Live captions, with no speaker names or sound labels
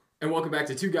And welcome back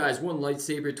to Two Guys, One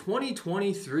Lightsaber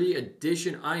 2023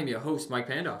 edition. I am your host, Mike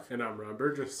Pandoff. And I'm Ron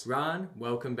Burgess. Ron,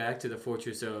 welcome back to the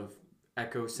Fortress of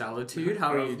Echo Solitude.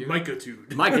 How are you doing? Micatude.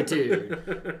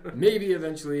 Micatude. Maybe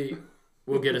eventually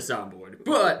we'll get a soundboard.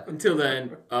 But until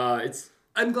then,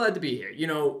 I'm glad to be here. You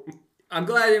know, I'm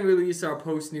glad I didn't release our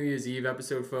post-New Year's Eve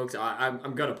episode, folks.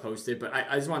 I'm going to post it, but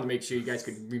I just wanted to make sure you guys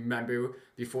could remember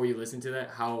before you listen to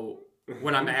that how...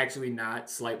 when I'm actually not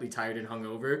slightly tired and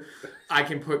hungover, I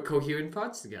can put coherent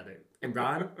thoughts together. And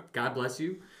Ron, God bless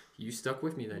you, you stuck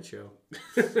with me that show.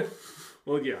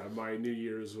 Well, yeah, my New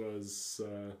Year's was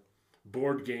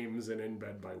board games and in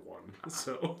bed by 1.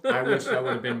 So I wish that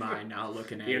would have been mine. Now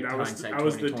looking at and I was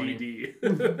the DD.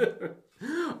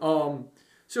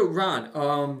 So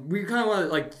Ron, we kind of want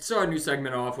to like start a new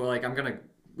segment off. Where like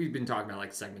we've been talking about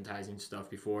like segmentizing stuff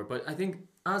before, but I think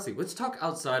honestly, let's talk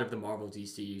outside of the Marvel,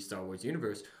 DCU, Star Wars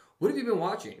universe. What have you been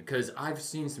watching? Because I've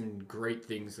seen some great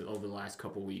things over the last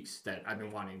couple weeks that I've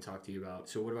been wanting to talk to you about.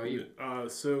 So what about you?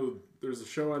 So there's a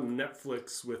show on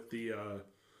Netflix with the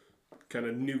kind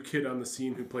of new kid on the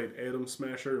scene who played Atom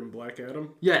Smasher in Black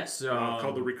Adam. Yes.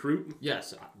 Called The Recruit.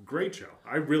 Yes. Great show.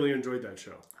 I really enjoyed that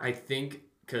show. I think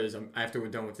because after we're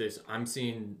done with this, I'm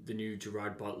seeing the new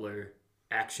Gerard Butler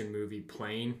action movie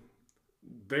Plane.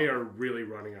 They are really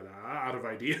running out of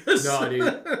ideas. No,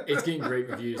 dude, it's getting great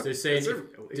reviews. They're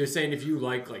saying if you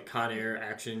like Con Air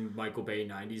action Michael Bay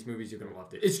 90s movies, you're gonna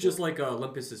love it. It's just like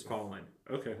Olympus Has Fallen.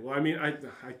 Okay, well, I mean, I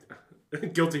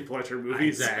guilty pleasure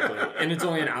movies. Exactly, and it's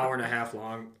only an hour and a half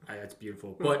long. That's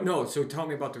beautiful. But no, so tell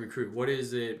me about The Recruit. What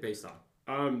is it based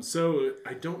on? So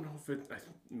I don't know if it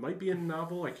might be a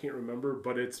novel. I can't remember,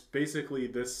 but it's basically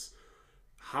this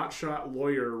hotshot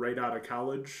lawyer right out of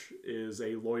college is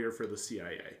a lawyer for the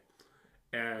CIA,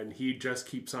 and he just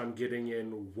keeps on getting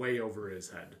in way over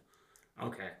his head.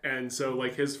 Okay. And so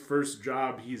like his first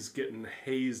job, he's getting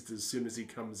hazed as soon as he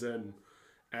comes in,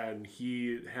 and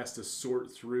he has to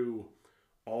sort through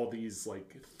all these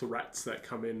like threats that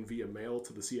come in via mail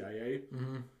to the CIA.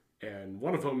 Mm-hmm. And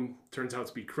one of them turns out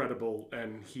to be credible,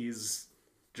 and he's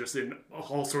just in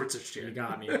all sorts of shit. You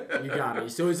got me.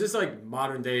 So is this like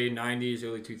modern day 90s,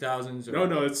 early 2000s? Or...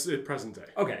 No, it's present day.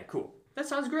 Okay, cool. That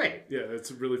sounds great. Yeah,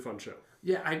 it's a really fun show.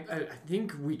 Yeah, I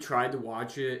think we tried to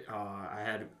watch it. I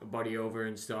had a buddy over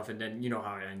and stuff, and then you know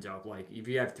how it ends up. Like, if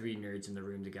you have 3 nerds in the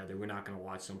room together, we're not going to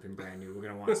watch something brand new. We're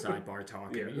going to watch sidebar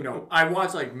talk. Yeah. You know, I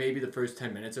watched like maybe the first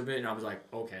 10 minutes of it, and I was like,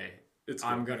 okay,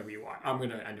 I'm going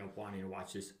to end up wanting to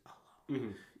watch this alone.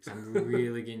 Mm-hmm. I'm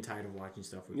really getting tired of watching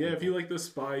stuff with people. If you like the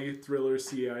spy thriller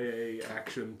CIA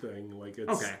action thing, like it's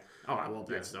okay. Oh, I love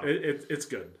that stuff. It's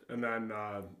good. And then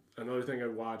another thing I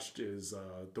watched is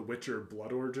The Witcher: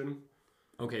 Blood Origin.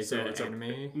 Okay, so it's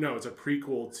anime. It's a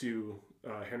prequel to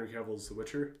Henry Cavill's The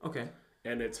Witcher. Okay,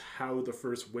 and it's how the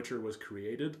first Witcher was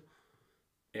created,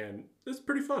 and it's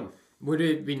pretty fun. Would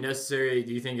it be necessary?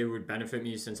 Do you think it would benefit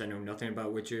me since I know nothing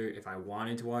about Witcher? If I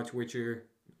wanted to watch Witcher,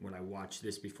 would I watch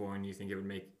this before, and you think it would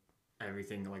make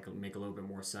everything make a little bit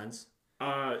more sense?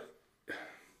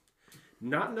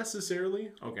 Not necessarily.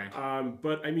 Okay.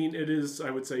 But I mean, it is, I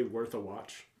would say, worth a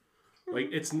watch. Like,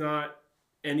 it's not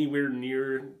anywhere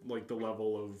near like the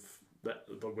level of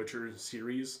the Witcher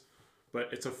series, but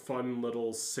it's a fun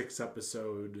little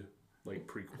 6-episode like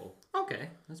prequel. Okay,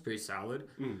 that's pretty solid.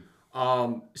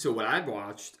 So what I've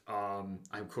watched,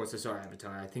 of course I saw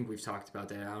Avatar. I think we've talked about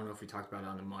that. I don't know if we talked about it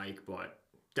on the mic, but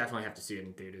definitely have to see it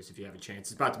in theaters if you have a chance.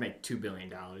 It's about to make $2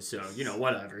 billion, so, you know,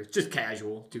 whatever. It's just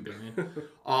casual, $2 billion.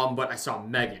 But I saw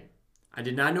Megan. I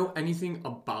did not know anything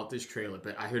about this trailer,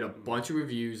 but I heard a bunch of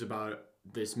reviews about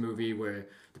this movie where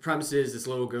the premise is this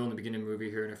little girl in the beginning of the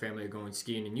movie, her and her family are going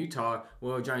skiing in Utah.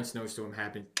 Well, a giant snowstorm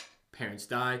happened. Parents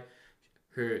die.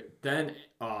 Her then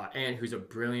aunt, who's a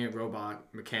brilliant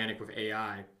robot mechanic with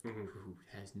AI, who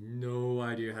has no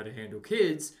idea how to handle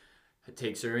kids,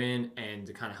 takes her in, and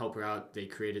to kind of help her out, they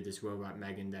created this robot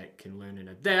Megan that can learn and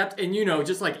adapt. And you know,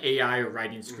 just like AI or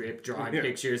writing script, drawing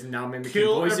pictures, and now mimicking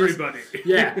kill voices. Everybody.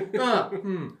 Yeah.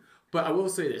 But I will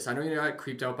say this: I know you're not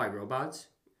creeped out by robots.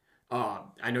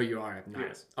 I know you are. I'm not.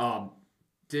 Yes.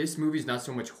 This movie's not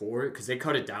so much horror because they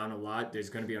cut it down a lot. There's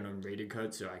going to be an unrated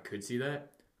cut, so I could see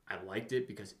that. I liked it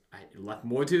because it left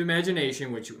more to the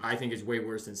imagination, which I think is way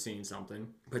worse than seeing something.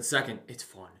 But second, it's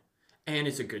fun. And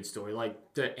it's a good story.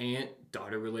 Like, the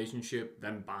aunt-daughter relationship,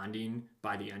 them bonding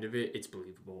by the end of it, it's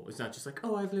believable. It's not just like,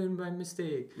 oh, I've learned by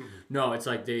mistake. Mm-hmm. No, it's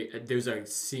like there's a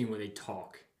scene where they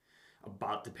talk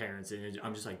about the parents, and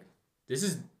I'm just like, this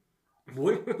is...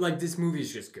 what? Like, this movie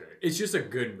is just good. It's just a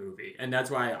good movie. And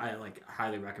that's why I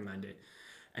highly recommend it.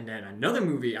 And then another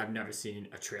movie I've never seen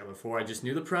a trailer for. I just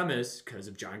knew the premise because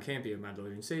of John Campea, My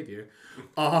Living Savior.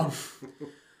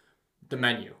 The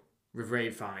Menu with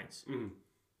Ray Fiennes.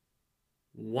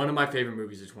 One of my favorite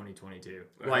movies of 2022.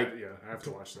 Like, I have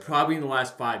to watch that. Probably in the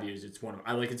last 5 years, it's one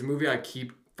of it's a movie I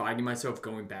keep finding myself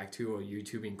going back to or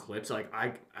YouTubing clips. Like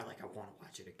I want to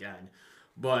watch it again,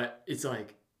 but it's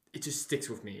like it just sticks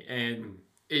with me. And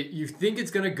you think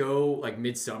it's gonna go like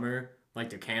Midsummer, like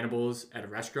the cannibals at a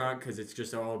restaurant, because it's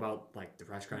just all about like the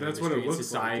restaurant industry and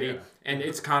society, and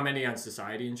it's commenting on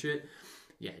society and shit.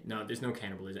 Yeah, no, there's no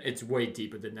cannibalism. It's way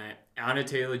deeper than that. Anna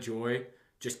Taylor-Joy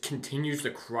just continues to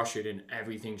crush it in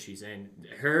everything she's in.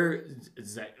 Her,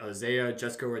 Zaya,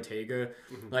 Jessica Ortega,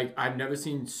 like I've never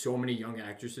seen so many young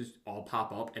actresses all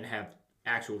pop up and have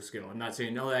actual skill. I'm not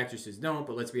saying other actresses don't,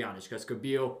 but let's be honest. Jessica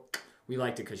Biel, we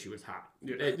liked it because she was hot.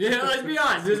 Yeah, let's be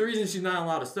honest. There's a reason she's not in a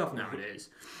lot of stuff nowadays.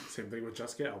 Same thing with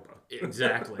Jessica Alba.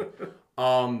 Exactly.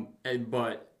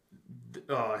 But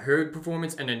her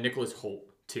performance, and then Nicholas Hoult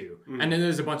too. And then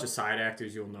there's a bunch of side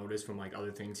actors you'll notice from like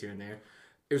other things here and there.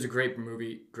 It was a great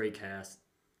movie, great cast.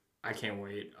 I can't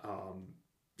wait.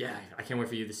 I can't wait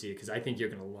for you to see it because I think you're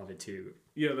gonna love it too.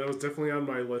 Yeah, that was definitely on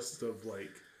my list of like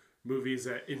movies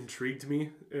that intrigued me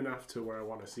enough to where I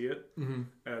want to see it.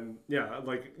 And yeah,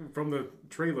 like from the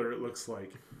trailer, it looks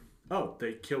like, oh,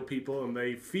 they kill people and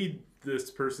they feed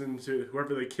this person to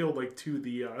whoever they killed, like to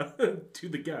the to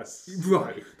the guests.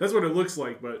 Right. That's what it looks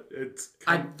like, but it's.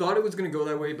 I thought it was gonna go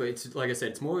that way, but it's like I said,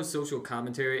 it's more a social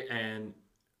commentary and.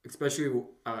 Especially,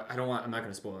 I'm not going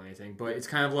to spoil anything, but it's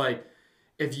kind of like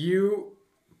if you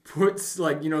put,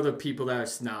 like, you know, the people that are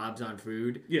snobs on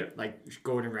food, like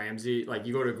Gordon Ramsay, like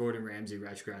you go to a Gordon Ramsay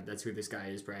restaurant, that's who this guy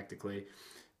is practically,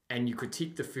 and you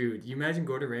critique the food. You imagine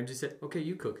Gordon Ramsay said, okay,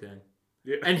 you cook then.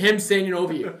 Yeah. And him standing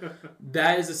over you.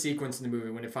 That is a sequence in the movie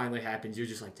when it finally happens. You're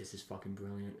just like, this is fucking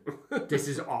brilliant. This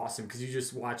is awesome because you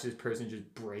just watch this person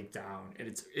just break down, and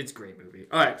it's a great movie.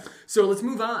 All right, so let's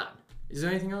move on. Is there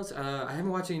anything else? I haven't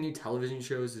watched any new television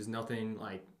shows. There's nothing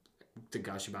like to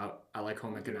gush about. I like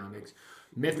Home Economics.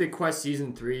 Mythic Quest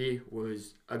Season 3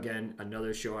 was, again,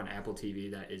 another show on Apple TV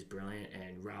that is brilliant,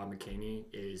 and Rob McElhenney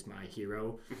is my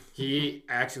hero. He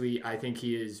actually, I think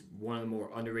he is one of the more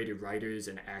underrated writers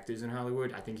and actors in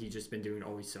Hollywood. I think he's just been doing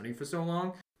Always Sunny for so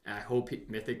long. I hope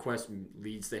Mythic Quest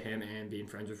leads to him and being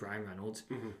friends with Ryan Reynolds.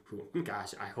 Who,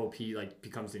 gosh, I hope he like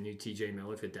becomes the new TJ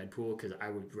Miller for Deadpool because I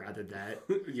would rather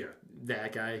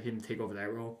that guy, him take over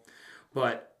that role.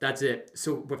 But that's it.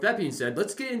 So with that being said,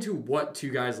 let's get into what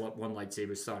Two Guys One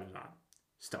Lightsaber started on.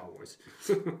 Star Wars.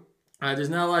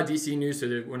 There's not a lot of DC news, so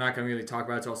we're not going to really talk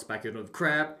about it. It's all speculative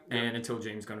crap. And until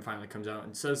James Gunn finally comes out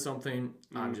and says something,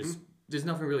 there's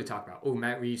nothing really to talk about. Oh,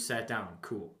 Matt Reeves sat down.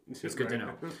 Cool. It's good to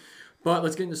know. But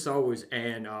let's get into Star Wars,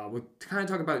 and we'll kind of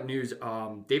talk about news.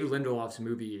 David Lindelof's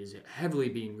movie is heavily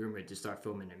being rumored to start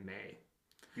filming in May.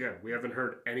 Yeah, we haven't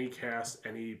heard any cast,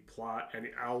 any plot,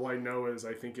 all I know is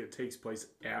I think it takes place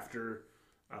after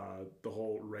the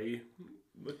whole Rey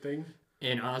thing.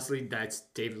 And honestly, that's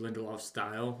David Lindelof's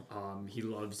style.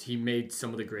 He made some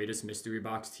of the greatest mystery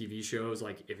box TV shows.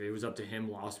 Like, if it was up to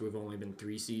him, Lost would have only been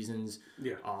 3 seasons.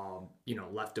 Yeah.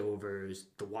 Leftovers,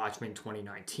 The Watchmen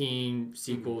 2019,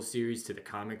 sequel series to the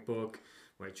comic book,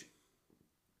 which,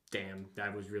 damn,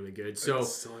 that was really good. So I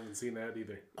still haven't seen that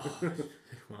either.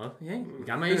 Well, yeah, you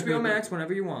got my HBO Max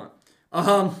whenever you want.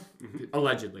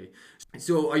 Allegedly.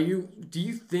 So do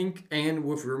you think, and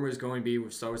with rumors going to be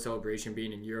with Star Wars Celebration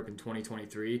being in Europe in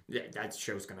 2023, that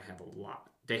show's going to have a lot.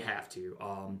 They have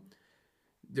to.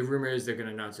 The rumor is they're going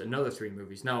to announce another 3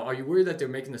 movies. Now, are you worried that they're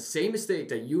making the same mistake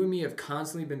that you and me have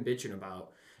constantly been bitching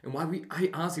about? And why I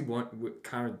honestly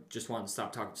kind of just want to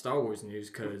stop talking Star Wars news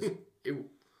because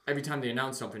every time they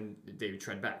announce something, they would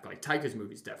tread back. Like, Taika's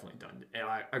movie's definitely done. And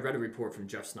I read a report from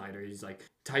Jeff Snyder. He's like,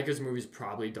 Taika's movie's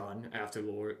probably done after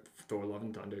Thor Love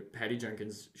and Thunder. Patty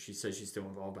Jenkins, she says she's still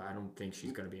involved, but I don't think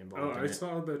she's going to be involved in it. I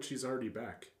saw that she's already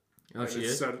back. Oh, she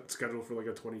is? It's scheduled for like a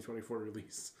 2024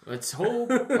 release. Let's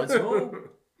hope. Let's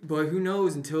hope. But who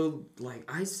knows until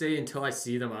I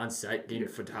see them on set getting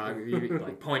photography,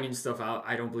 like pointing stuff out,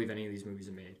 I don't believe any of these movies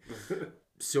are made.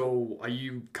 So, are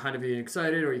you kind of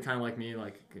excited, or are you kind of like me,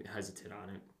 like hesitant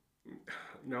on it?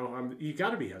 No, you got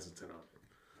to be hesitant on it.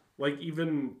 Like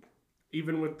even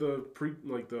with the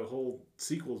the whole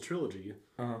sequel trilogy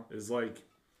is like,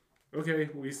 okay,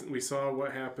 we saw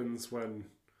what happens when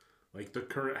like the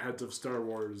current heads of Star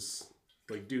Wars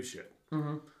like do shit.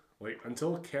 Like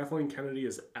until Kathleen Kennedy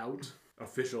is out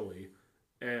officially,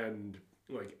 and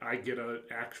like I get an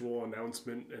actual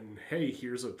announcement and hey,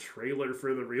 here's a trailer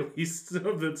for the release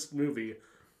of this movie,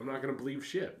 I'm not gonna believe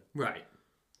shit. Right.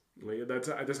 Like,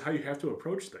 that's how you have to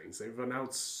approach things. They've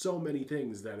announced so many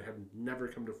things that have never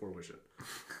come to fruition.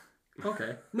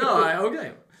 Okay. No,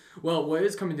 okay. Well, what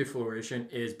is coming to fruition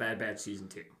is Bad Batch Season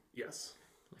 2. Yes.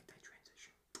 Like that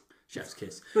transition. Chef's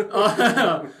kiss.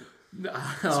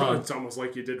 So it's almost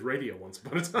like you did radio once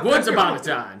upon a time. Once upon a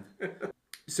time.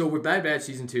 So with Bad Batch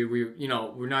Season 2,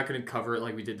 we're not going to cover it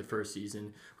like we did the first season.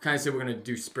 We kind of said we're going to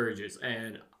do Spurges.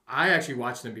 And I actually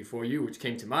watched them before you, which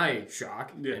came to my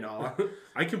shock and awe.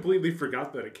 I completely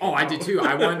forgot that it came out. I did too.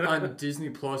 I went on Disney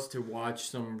Plus to watch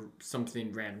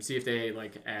something random, see if they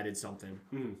like added something.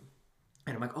 And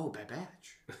I'm like, oh, Bad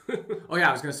Batch. Oh yeah,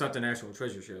 I was going to start the National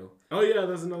Treasure show. Oh yeah,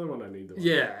 that's another one I need to watch.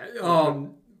 Yeah.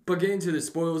 But getting to the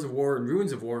spoils of war and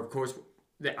ruins of war, of course,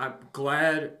 I'm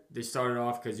glad they started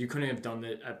off because you couldn't have done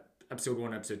the episode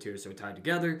 1, episode 2 are so tied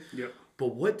together. Yep.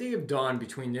 But what they have done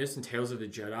between this and Tales of the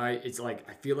Jedi, it's like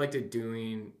I feel like they're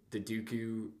doing the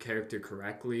Dooku character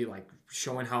correctly, like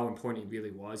showing how important he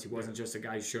really was. He wasn't just a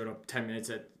guy who showed up 10 minutes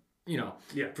at,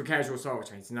 for casual Star Wars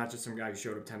fans. He's not just some guy who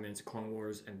showed up 10 minutes of Clone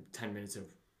Wars and 10 minutes of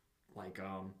like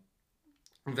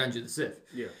Revenge of the Sith.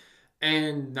 Yeah.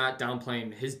 And not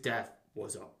downplaying his death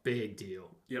was a big deal.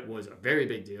 Yep. Was a very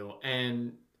big deal.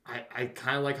 And I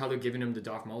kind of like how they're giving him the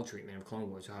Darth Maul treatment of Clone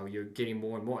Wars, how you're getting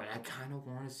more and more. And I kind of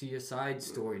want to see a side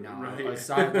story now, a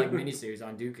side like miniseries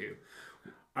on Dooku.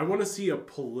 I want to see a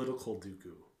political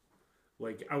Dooku.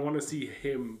 Like, I want to see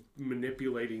him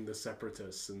manipulating the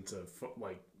Separatists into,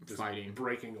 just fighting,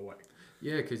 breaking away.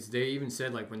 Yeah, because they even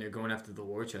said, like, when they're going after the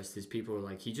war chest, these people were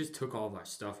like, he just took all of our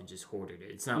stuff and just hoarded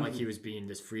it. It's not like he was being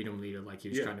this freedom leader, like he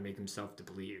was trying to make himself to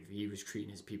believe. He was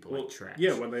treating his people like trash.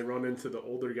 Yeah, when they run into the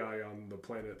older guy on the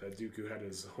planet that Dooku had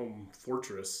his home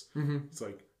fortress, it's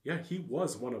like, yeah, he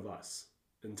was one of us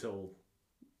until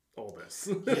all this.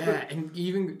 Yeah, and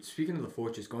even speaking of the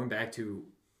fortress, going back to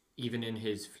even in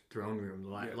his throne room,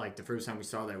 like the first time we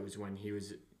saw that was when he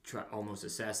was almost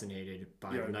assassinated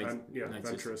by Knights.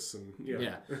 Ventress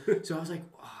and So I was like,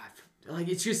 like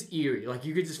it's just eerie. Like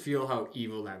you could just feel how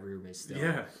evil that room is still.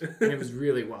 Yeah, and it was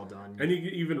really well done. And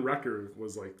even Wrecker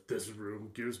was like, "This room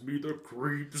gives me the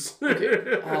creeps."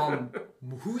 Okay.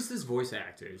 Who's this voice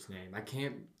actor's name? I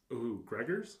can't. Ooh,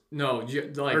 Gregors? No,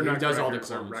 like who does all the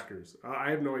clones? Wreckers.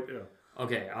 I have no idea.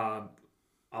 Okay.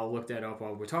 I'll look that up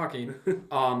while we're talking.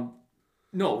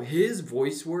 No, his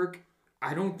voice work.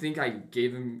 I don't think I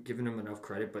given him enough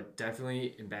credit, but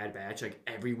definitely in Bad Batch, like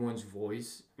everyone's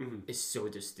voice is so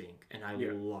distinct, and I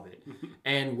love it.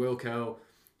 And Wilco,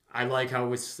 I like how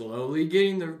we're slowly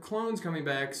getting the clones coming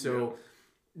back, so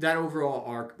that overall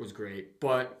arc was great.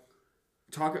 But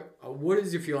what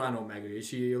does you feel on Omega? Is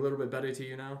she a little bit better to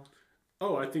you now?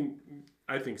 Oh, I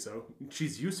think so.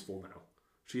 She's useful now.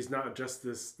 She's not just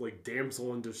this like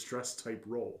damsel in distress type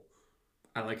role.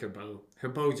 I like her bow. Her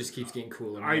bow just keeps getting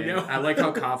cooler. Man. I know. I like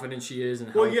how confident she is.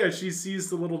 And how... Well, yeah, she sees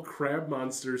the little crab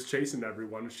monsters chasing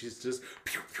everyone. And she's just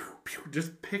pew, pew, pew,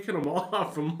 just picking them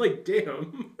off. I'm like,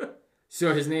 damn.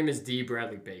 So his name is D.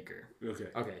 Bradley Baker.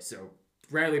 Okay, so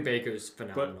Bradley Baker's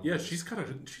phenomenal. But yeah, she's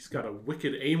got a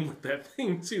wicked aim with that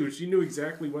thing too. She knew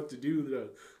exactly what to do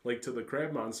to the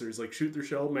crab monsters, like shoot their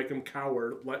shell, make them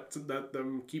cower, let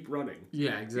them keep running.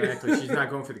 Yeah, exactly. She's not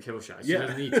going for the kill shot. She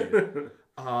doesn't need to.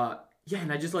 Yeah,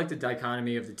 and I just like the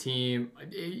dichotomy of the team.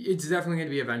 It's definitely going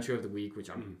to be Adventure of the Week,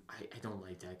 which I don't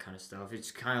like that kind of stuff.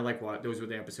 It's kind of like those were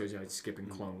the episodes I was skipping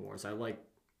Clone Wars. I don't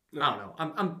know.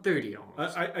 I'm 30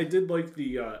 almost. I did like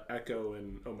the Echo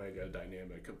and Omega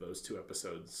dynamic of those two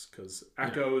episodes because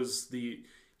Echo is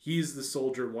he's the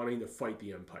soldier wanting to fight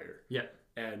the Empire. Yeah,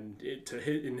 and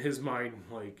in his mind,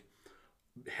 like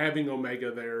having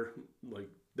Omega there, like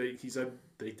he said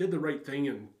they did the right thing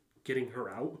in getting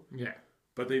her out. Yeah.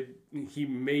 But he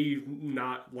may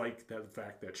not like the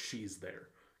fact that she's there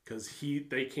because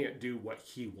they can't do what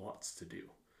he wants to do,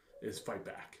 is fight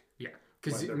back. Yeah,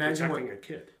 because imagine protecting a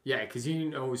kid. Yeah, because he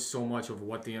knows so much of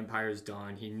what the Empire's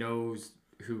done. He knows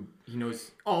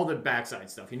all the backside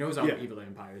stuff. He knows all the evil the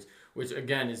Empire is, which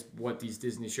again is what these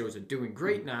Disney shows are doing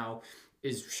great now.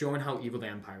 Is showing how evil the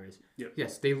Empire is. Yep.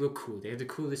 Yes, they look cool. They have the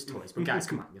coolest toys. But guys,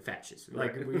 come on, they're fascists.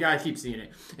 Like we gotta keep seeing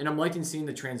it. And I'm liking seeing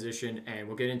the transition, and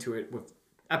we'll get into it with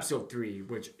Episode 3,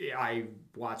 which I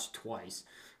watched twice.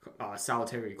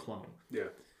 Solitary Clone. Yeah.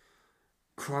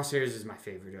 Crosshairs is my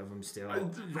favorite of them still.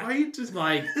 Right? Just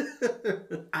like,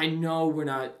 I know we're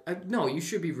not... no, you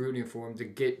should be rooting for him to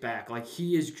get back. Like,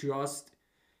 he is just...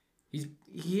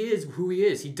 He is who he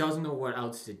is. He doesn't know what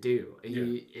else to do.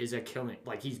 He is a killing...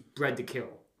 Like, he's bred to kill.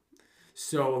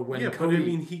 So when Cody... but I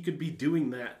mean, he could be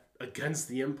doing that against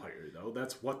the Empire, though.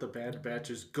 That's what the Bad Batch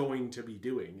is going to be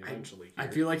doing eventually. I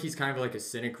feel like he's kind of like a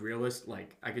cynic realist.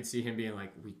 Like, I could see him being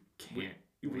like, we can't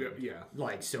Yeah.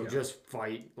 Like, so just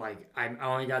fight. Like, I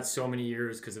only got so many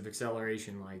years because of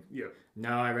acceleration. Like,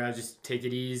 no, I'd rather just take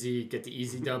it easy, get the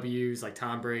easy W's like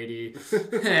Tom Brady,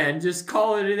 and just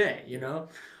call it a day, you know?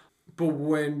 But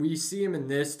when we see him in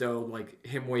this, though, like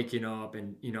him waking up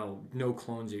and, you know, no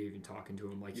clones are even talking to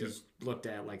him. Like, he's looked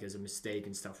at like as a mistake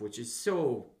and stuff, which is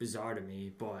so bizarre to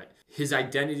me. But his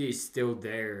identity is still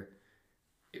there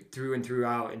through and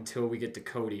throughout until we get to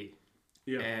Cody.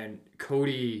 Yeah. And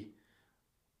Cody,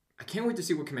 I can't wait to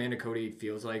see what Commander Cody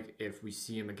feels like if we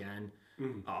see him again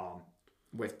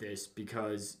with this,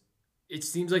 because it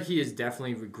seems like he is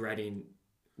definitely regretting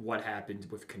what happened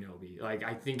with Kenobi. Like,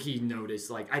 I think he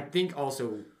noticed, like, I think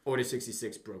also Order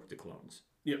 66 broke the clones.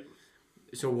 Yep.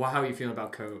 So how are you feeling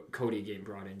about Cody getting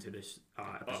brought into this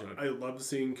episode? I love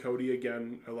seeing Cody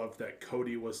again. I love that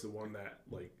Cody was the one that,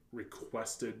 like,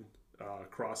 requested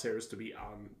Crosshairs to be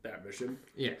on that mission.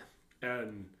 Yeah.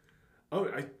 And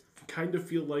I kind of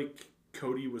feel like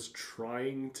Cody was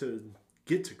trying to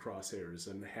get to Crosshairs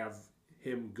and have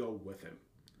him go with him.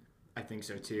 I think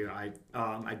so too. I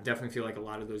definitely feel like a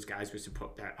lot of those guys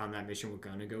on that mission were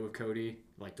gonna go with Cody.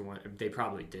 Like the one they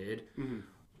probably did. Mm-hmm.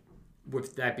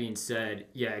 With that being said,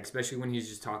 yeah, especially when he's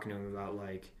just talking to him about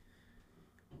like,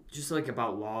 just like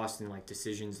about Lost and like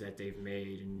decisions that they've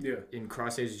made, and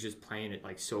Crosshairs is just playing it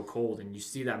like so cold, and you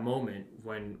see that moment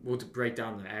when we'll break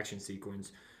down the action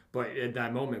sequence. But at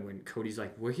that moment when Cody's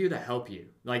like, we're here to help you.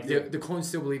 Like, the clones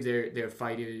still believe they're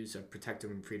fighters of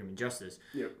protecting freedom and justice.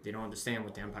 Yep. They don't understand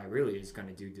what the Empire really is going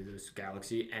to do to this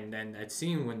galaxy. And then that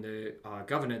scene when the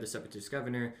governor, the Separatist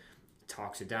governor,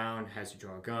 talks her down, has to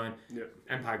draw a gun. Yep.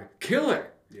 Empire, kill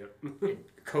her! Yep. And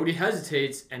Cody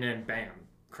hesitates, and then bam,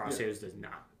 Crosshairs does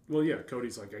not. Well, yeah,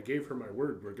 Cody's like, I gave her my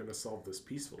word, we're going to solve this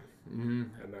peacefully. Mm-hmm.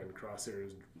 And then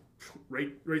Crosshairs...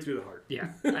 Right through the heart. Yeah,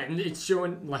 and it's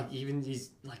showing like even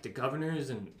these like the governors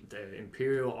and the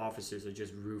imperial officers are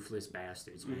just ruthless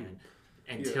bastards, man.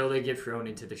 Until they get thrown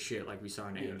into the shit like we saw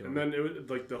in Andor. And then it was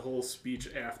like the whole speech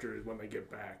after when they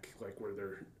get back, like where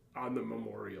they're on the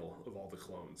memorial of all the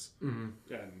clones, and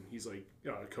he's like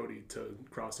Cody to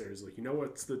Crosshairs like, you know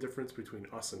what's the difference between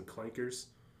us and clankers?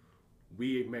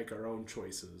 We make our own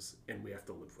choices and we have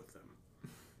to live with them.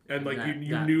 And like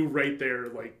you knew right there,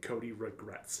 like Cody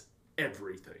regrets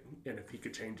everything, and if he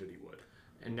could change it, he would.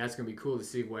 And that's gonna be cool to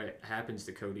see what happens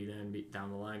to Cody then down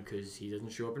the line, because he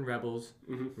doesn't show up in Rebels.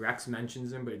 Mm-hmm. Rex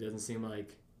mentions him, but it doesn't seem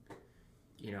like,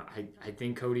 you know, I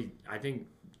think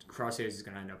Crosshairs is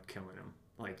gonna end up killing him,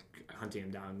 like hunting him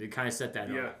down. They kind of set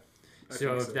that up.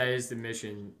 So if that is the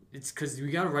mission, it's because we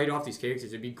gotta write off these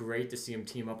characters. It'd be great to see them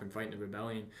team up and fight in the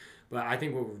rebellion. But I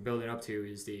think what we're building up to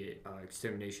is the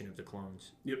extermination of the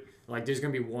clones. Yep. Like, there's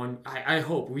going to be one... I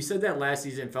hope. We said that last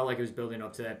season, felt like it was building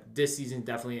up to that. This season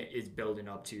definitely is building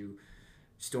up to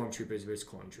stormtroopers versus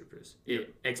clone troopers.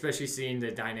 Especially seeing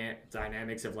the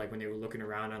dynamics of, like, when they were looking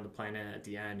around on the planet at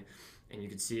the end, and you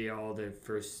could see all the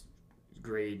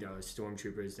first-grade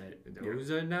stormtroopers that those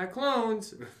are not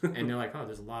clones. And they're like, oh,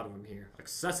 there's a lot of them here.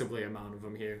 Excessively amount of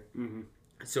them here. Mm-hmm.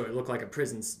 So it looked like a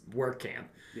prison's work camp.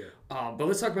 Yeah. But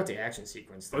let's talk about the action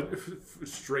sequence.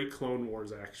 Straight Clone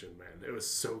Wars action, man. It was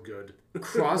so good.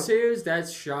 Crosshairs, that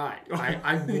shot.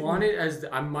 I want it as...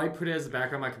 I might put it as the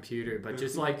background on my computer, but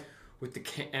just like with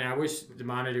the... And I wish the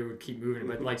monitor would keep moving,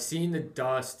 but like seeing the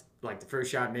dust... Like, the first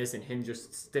shot missed and him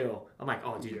just still. I'm like,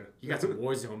 oh, dude, you got some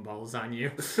Warzone balls on you.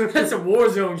 That's some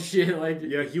Warzone shit. Like,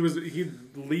 yeah, he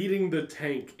leading the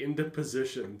tank into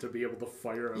position to be able to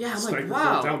fire a sniper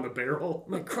down the barrel.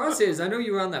 I'm like, Crosshairs, I know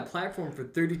you were on that platform for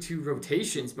 32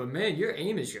 rotations, but, man, your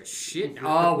aim is just shit.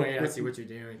 Oh, wait, I see what you're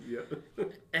doing. Yeah.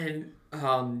 And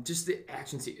just the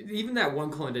action scene. Even that one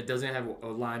clone that doesn't have a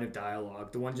line of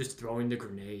dialogue, the one just throwing the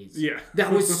grenades. Yeah.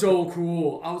 That was so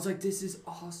cool. I was like, this is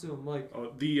awesome. Like,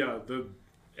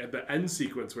 at the end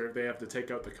sequence where they have to take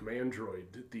out the command droid,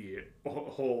 the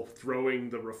whole throwing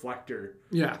the reflector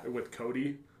with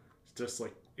Cody, just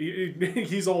like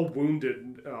he's all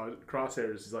wounded.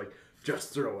 Crosshairs, he's like,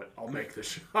 just throw it, I'll make the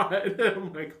shot.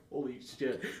 I'm like, holy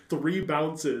shit, 3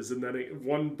 bounces and then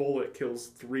one bullet kills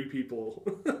 3 people.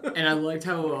 And I liked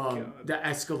how the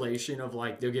escalation of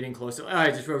like they're getting closer. I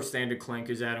just throw standard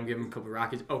clankers at them, give them a couple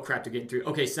rockets. Oh crap, they're getting through.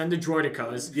 Okay, send the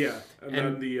droidicas. Yeah, and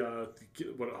then the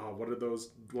what are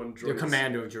those one droids? The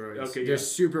commando droids. Okay, they're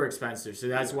super expensive, so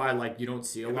that's why like you don't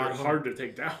see a lot of them. They're hard to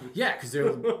take down. Yeah, because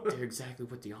they're exactly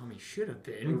what the army should have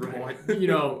been. Right. But, you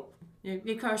know.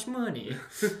 It cost money.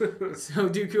 So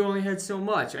Dooku only had so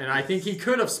much. And I think he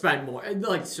could have spent more. And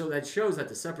like, so that shows that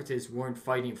the Separatists weren't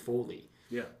fighting fully.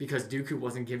 Yeah. Because Dooku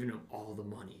wasn't giving him all the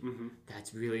money. Mm-hmm.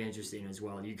 That's really interesting as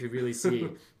well. You could really see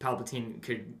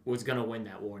Palpatine was going to win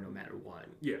that war no matter what.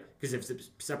 Yeah. Because if the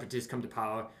Separatists come to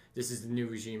power, this is the new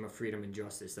regime of freedom and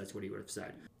justice. That's what he would have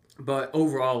said. But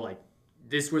overall, like,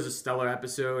 this was a stellar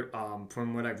episode.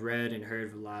 From what I've read and heard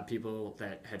of a lot of people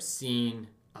that have seen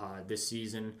this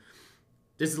season,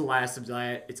 this is the last of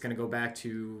that. It's going to go back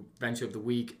to Venture of the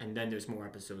Week, and then there's more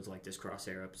episodes like this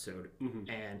Crosshair episode.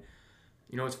 Mm-hmm. And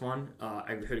you know what's fun?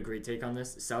 I heard a great take on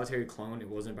this. Solitary Clone, it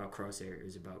wasn't about Crosshair. It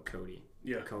was about Cody.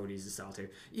 Yeah. Cody's the solitary.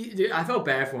 I felt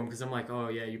bad for him because I'm like, oh,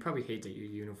 yeah, you probably hate that your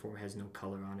uniform has no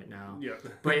color on it now. Yeah.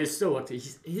 But it still looked,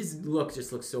 his look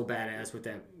just looks so badass with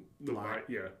that.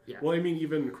 Yeah. Well, I mean,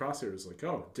 even Crosshair is like,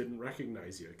 oh, didn't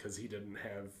recognize you because he didn't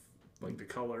have, like, the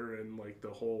color and, like,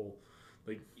 the whole...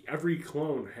 Like, every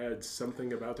clone had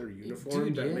something about their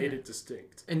uniform that made it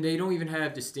distinct. And they don't even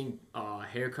have distinct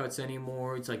haircuts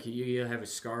anymore. It's like you either have a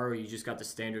scar or you just got the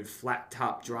standard flat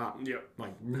top drop. Yep.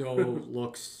 Like, no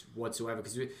looks whatsoever.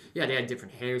 Because, they had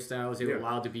different hairstyles. They were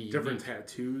allowed to be different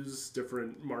tattoos,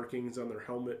 different markings on their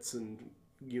helmets and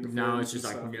uniforms. Now it's just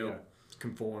like, stuff. no,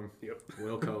 conform. Yep.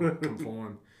 Wilco,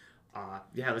 conform.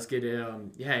 Let's get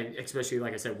especially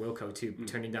like I said, Wilco too,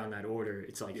 turning down that order.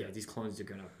 It's like these clones are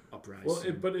gonna uprise. Well,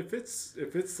 but if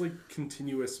it's like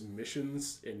continuous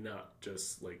missions and not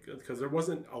just like, because there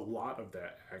wasn't a lot of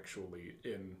that actually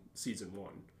in season 1.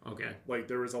 Okay. Like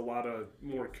there was a lot of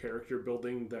more character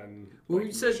building than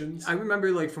missions. I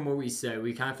remember like from what we said,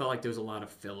 we kind of felt like there was a lot of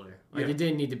filler. Like it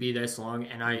didn't need to be this long,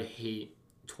 and I hate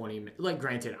 20 minutes. Like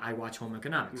granted, I watch Home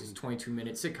Economics. It's a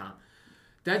 22-minute sitcom.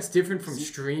 That's different from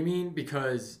streaming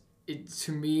because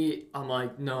to me, I'm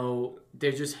like, no,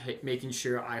 they're just making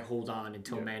sure I hold on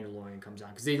until Mandalorian comes on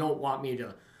because they don't want me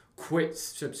to quit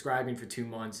subscribing for 2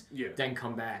 months, then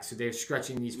come back. So they're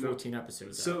stretching these 14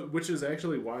 episodes out. Which is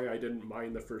actually why I didn't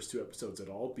mind the first 2 episodes at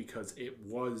all because it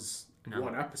was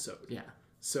one episode. Yeah.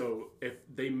 So if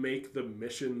they make the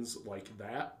missions like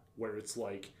that, where it's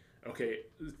like, okay,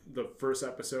 the first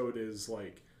episode is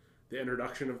like the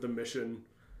introduction of the mission.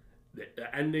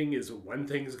 The ending is when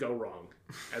things go wrong,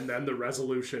 and then the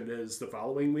resolution is the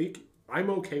following week. I'm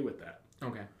okay with that.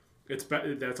 Okay.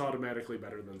 That's automatically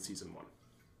better than season 1.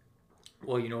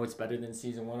 Well, you know what's better than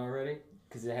season 1 already?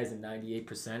 Because it has a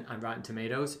 98% on Rotten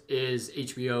Tomatoes, is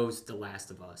HBO's The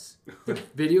Last of Us. The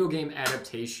video game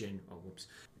adaptation. Oh, whoops.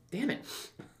 Damn it.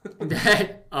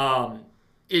 That,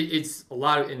 it's a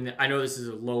lot of, and I know this is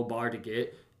a low bar to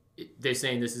get. They're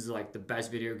saying this is like the best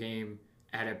video game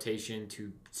adaptation to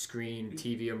screen,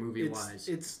 TV, or movie-wise.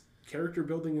 It's character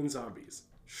building in zombies.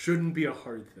 Shouldn't be a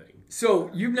hard thing. So,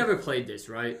 you've never played this,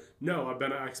 right? No, I've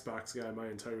been an Xbox guy my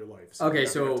entire life. So okay, I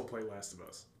never got to play Last of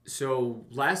Us. So,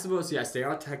 Last of Us, yes, they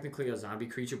are technically a zombie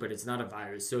creature, but it's not a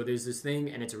virus. So, there's this thing,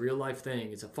 and it's a real-life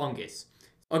thing. It's a fungus.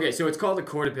 Okay, so it's called a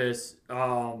cordyceps.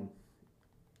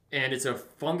 And it's a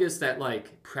fungus that,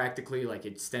 like, practically, like,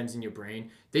 it stems in your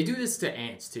brain. They do this to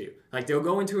ants, too. Like, they'll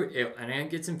go into it, an ant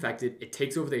gets infected, it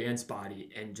takes over the ant's body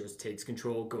and just takes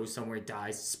control, goes somewhere,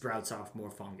 dies, sprouts off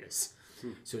more fungus.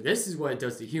 So this is what it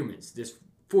does to humans. There's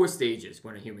 4 stages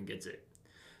when a human gets it.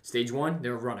 Stage 1,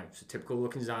 they're a runner. It's a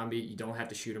typical-looking zombie. You don't have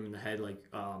to shoot them in the head. Like,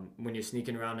 when you're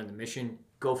sneaking around in the mission,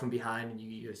 go from behind and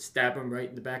you stab them right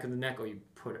in the back of the neck, or you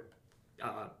put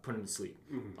them to sleep.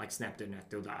 Like snap their neck,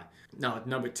 they'll die. Now,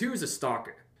 number 2 is a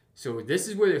stalker. So this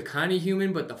is where they're kind of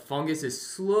human, but the fungus is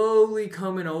slowly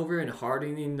coming over and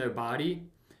hardening their body.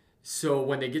 So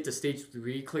when they get to stage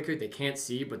 3 clicker, they can't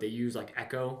see, but they use like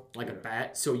echo, like a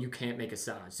bat, so you can't make a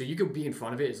sound. So you can be in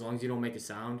front of it, as long as you don't make a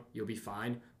sound, you'll be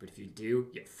fine. But if you do,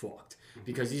 you're fucked.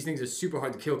 Because these things are super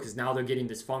hard to kill, because now they're getting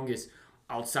this fungus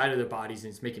outside of their bodies,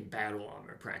 and it's making battle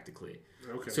armor, practically.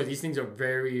 Okay. So these things are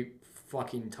very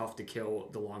fucking tough to kill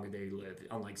the longer they live,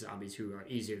 unlike zombies who are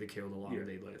easier to kill the longer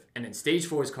they live. And then stage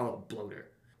 4 is called bloater.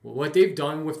 Well, what they've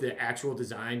done with the actual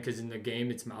design, because in the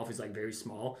game its mouth is like very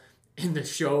small, in the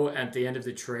show at the end of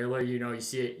the trailer, you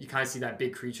see it, you kind of see that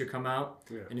big creature come out,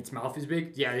 and its mouth is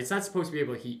big. Yeah, it's not supposed to be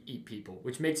able to eat people,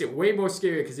 which makes it way more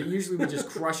scary because it usually would just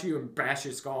crush you and bash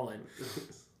your skull in.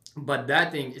 But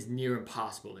that thing is near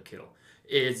impossible to kill.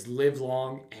 It's live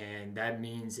long, and that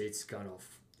means it's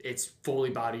fully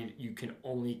bodied. You can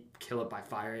only kill it by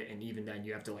fire, and even then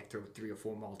you have to like throw 3 or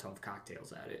 4 Molotov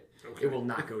cocktails at it. Okay. It will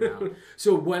not go down.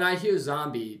 So when I hear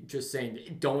zombie, just saying,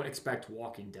 don't expect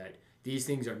Walking Dead. These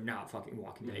things are not fucking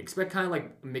Walking Dead. Expect kind of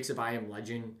like a mix of I Am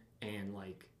Legend and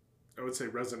like... I would say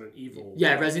Resident Evil.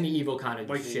 Yeah, Resident Evil kind of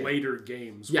like shit. Later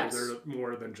games where they're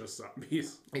more than just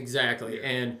zombies. Exactly. Yeah.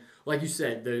 And like you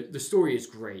said, the story is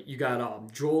great. You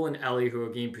got Joel and Ellie, who are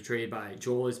being portrayed by...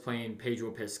 Joel is playing Pedro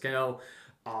Pascal.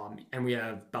 And we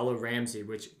have Bella Ramsey,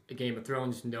 which Game of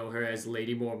Thrones know her as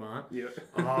Lady Mormont.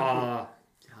 Yeah.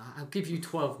 I'll give you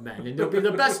 12 men, and they'll be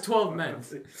the best 12 men,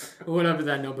 or whatever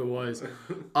that number was.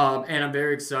 And I'm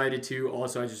very excited too.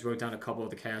 Also, I just wrote down a couple of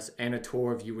the cast. Anna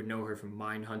Torv, you would know her from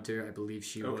Mindhunter. I believe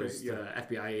she was the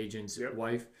FBI agent's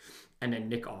wife. And then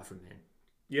Nick Offerman.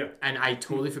 Yeah. And I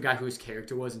totally forgot who his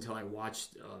character was until I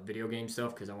watched video game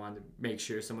stuff because I wanted to make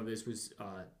sure some of this was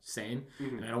sane.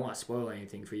 And I don't want to spoil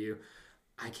anything for you.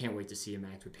 I can't wait to see him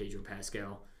act with Pedro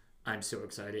Pascal. I'm so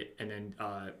excited. And then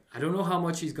I don't know how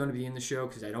much he's going to be in the show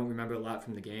because I don't remember a lot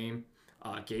from the game.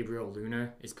 Gabriel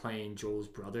Luna is playing Joel's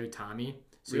brother, Tommy.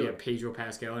 So you have Pedro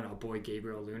Pascal and our boy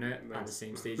Gabriel Luna on the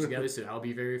same stage together. So that'll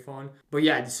be very fun. But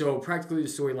yeah, so practically the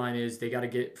storyline is they got to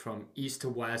get from east to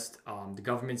west. The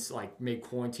government's like made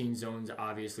quarantine zones,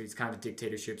 obviously. It's kind of a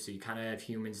dictatorship. So you kind of have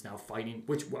humans now fighting,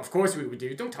 which of course we would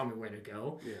do. Don't tell me where to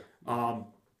go. Yeah.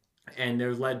 And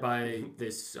they're led by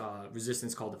this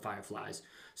resistance called the Fireflies.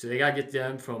 So they got to get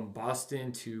them from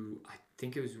Boston to, I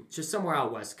think it was just somewhere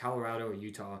out west, Colorado or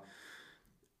Utah.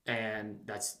 And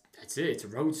that's it. It's a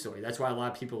road story. That's why a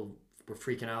lot of people were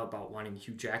freaking out about wanting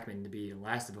Hugh Jackman to be in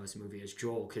Last of Us movie as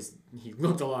Joel because he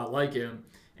looked a lot like him.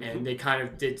 And they kind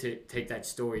of did take that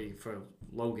story for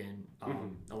Logan.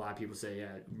 A lot of people say,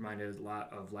 yeah, it reminded a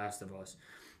lot of Last of Us.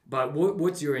 But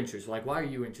what's your interest? Like, why are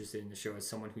you interested in the show as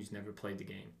someone who's never played the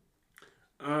game?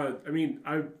 I mean,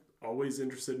 I'm always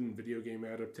interested in video game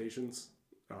adaptations,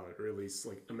 or at least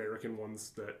like American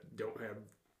ones that don't have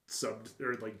subbed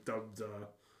or like dubbed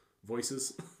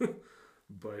voices.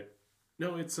 But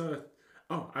no, it's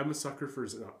I'm a sucker for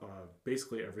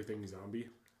basically everything zombie.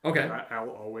 Okay. I'll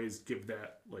always give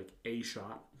that like a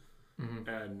shot.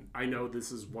 And I know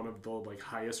this is one of the like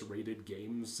highest rated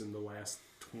games in the last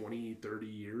 20, 30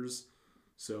 years.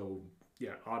 So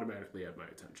yeah, automatically had my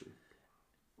attention.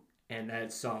 And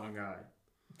that song,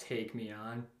 Take Me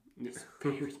On, is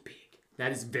very big.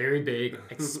 That is very big.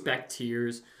 Expect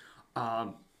tears.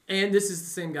 And this is the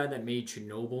same guy that made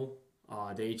Chernobyl,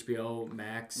 the HBO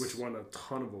Max. Which won a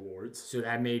ton of awards. So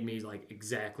that made me like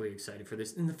exactly excited for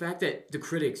this. And the fact that the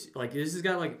critics, like this has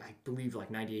got like, I believe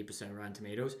like 98% Rotten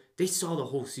Tomatoes. They saw the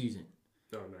whole season.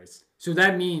 Oh, nice. So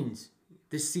that means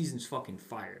this season's fucking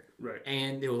fire. Right.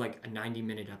 And they were like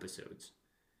 90-minute episodes.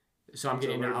 So I'm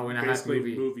getting an hour and a half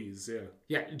movie. Movies, yeah.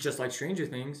 Yeah, just like Stranger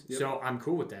Things. Yep. So I'm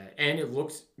cool with that. And it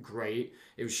looks great.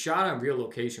 It was shot on real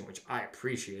location, which I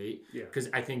appreciate. Yeah. Because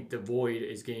I think The Void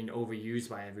is getting overused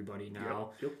by everybody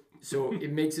now. Yep. So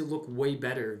it makes it look way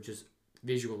better just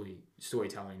visually,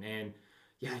 storytelling. And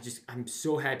yeah, I'm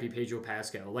so happy Pedro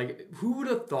Pascal. Like, who would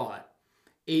have thought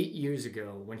 8 years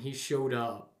ago when he showed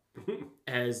up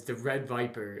as the Red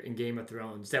Viper in Game of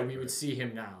Thrones that we would see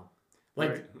him now?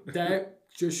 Like, that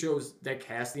just shows that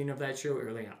casting of that show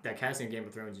early on. That casting of Game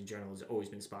of Thrones in general has always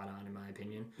been spot on, in my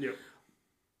opinion. Yep.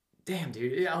 Damn,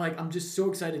 dude. Yeah, I'm just so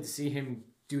excited to see him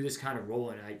do this kind of role,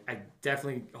 and I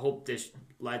definitely hope this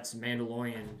lets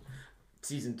Mandalorian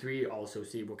Season 3 also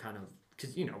see what kind of...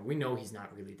 Because, we know he's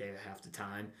not really there half the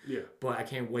time. Yeah. But I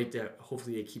can't wait to...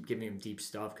 Hopefully they keep giving him deep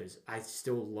stuff, because I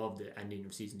still love the ending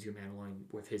of Season 2 Mandalorian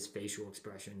with his facial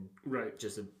expression. Right.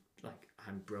 Just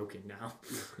I'm broken now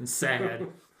and sad.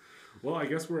 Well, I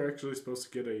guess we're actually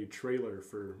supposed to get a trailer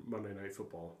for Monday Night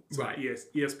Football. It's right.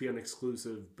 ESPN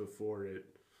exclusive before it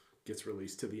gets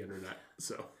released to the internet.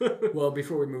 So, well,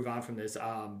 before we move on from this,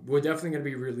 we're definitely going to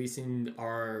be releasing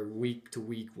our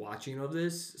week-to-week watching of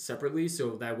this separately,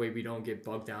 so that way we don't get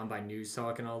bogged down by news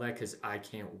talk and all that, because I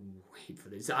can't wait for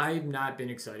this. I've not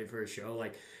been excited for a show.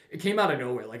 Like, it came out of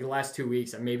nowhere, like the last 2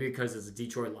 weeks, and maybe because the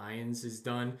Detroit Lions is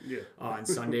done on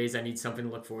Sundays. I need something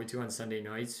to look forward to on Sunday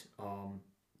nights.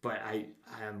 But I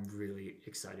am really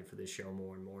excited for this show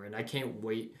more and more. And I can't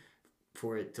wait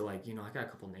for it to, I got a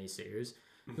couple naysayers.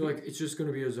 They're like, it's just going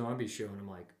to be a zombie show. And I'm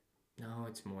like, no,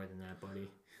 it's more than that, buddy.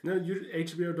 No,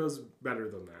 HBO does better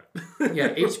than that.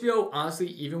 Yeah, HBO, honestly,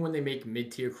 even when they make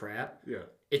mid-tier crap, yeah,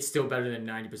 it's still better than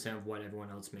 90% of what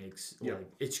everyone else makes. Yeah.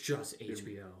 It's just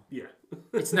HBO. Yeah.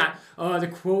 It's not, to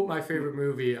quote my favorite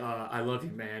movie, I Love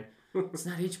You, Man. It's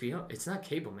not HBO. It's not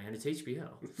cable, man. It's HBO.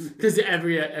 Because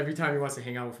every time he wants to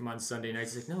hang out with him on Sunday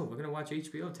nights, he's like, no, we're going to watch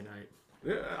HBO tonight.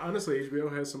 Yeah, honestly,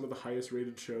 HBO has some of the highest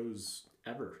rated shows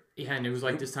ever. Yeah, and it was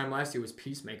like this time last year was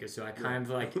Peacemaker, so I kind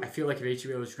of I feel like if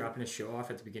HBO was dropping a show off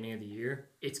at the beginning of the year,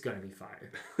 it's going to be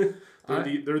fire.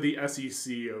 They're the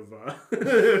SEC of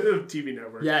TV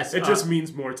networks. Yes. It just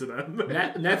means more to them.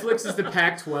 Netflix is the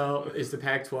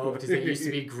Pac-12 because they used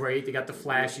to be great. They got the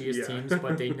flashiest teams,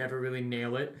 but they never really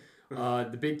nail it.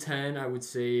 The Big Ten, I would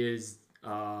say, is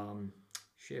Amazon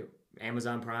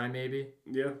Prime, maybe.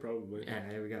 Yeah, probably. Yeah,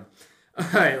 there we go. All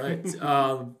right, let's.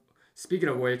 Speaking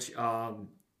of which,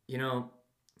 you know,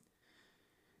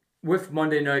 with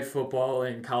Monday Night Football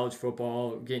and college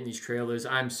football getting these trailers,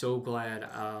 I'm so glad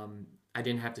I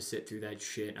didn't have to sit through that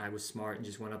shit. I was smart and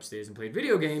just went upstairs and played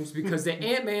video games because the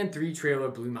Ant-Man 3 trailer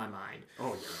blew my mind.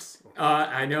 Oh, yes.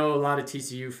 I know a lot of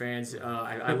TCU fans.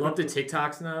 I love the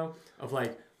TikToks now of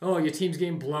like, oh, your team's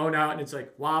getting blown out, and it's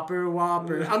like, Whopper,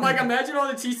 Whopper. I'm like, imagine all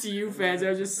the TCU fans that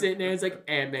are just sitting there. It's like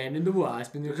Ant-Man and the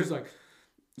Wasp, and they're just like,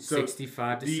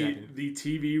 65 to 7. The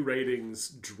TV ratings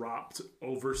dropped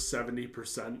over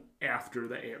 70% after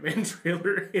the Ant-Man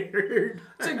trailer aired.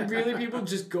 It's like, really, people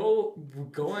just go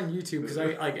on YouTube, because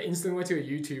I like instantly went to a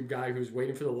YouTube guy who was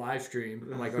waiting for the live stream.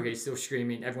 I'm like, okay, still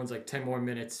streaming. Everyone's like, 10 more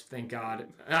minutes, thank God.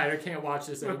 I can't watch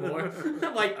this anymore.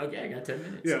 I'm like, okay, I got 10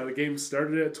 minutes. Yeah, the game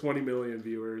started at 20 million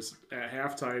viewers. At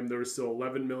halftime, there were still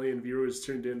 11 million viewers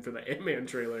tuned in for the Ant-Man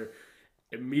trailer.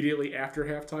 Immediately after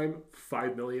halftime,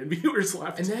 5 million viewers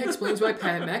left. And that explains why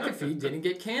Pat McAfee didn't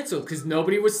get canceled, because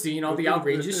nobody was seeing all the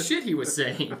outrageous shit he was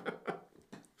saying.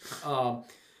 But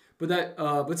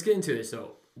let's get into this.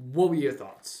 So, what were your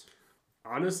thoughts?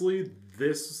 Honestly,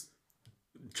 this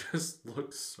just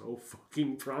looks so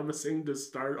fucking promising to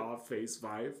start off Phase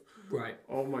 5. Right.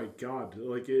 Oh my god.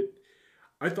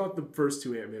 I thought the first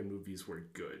two Ant-Man movies were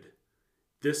good.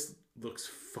 This looks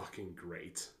fucking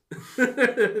great.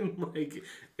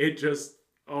 It just,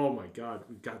 oh my god,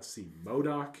 we got to see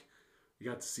MODOK. We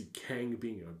got to see Kang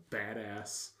being a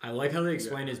badass. I like how they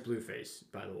explain his blue face,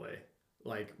 by the way.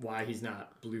 Like, why he's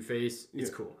not blue face. It's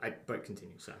cool. But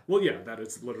continue, sorry. Well, yeah, that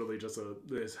it's literally just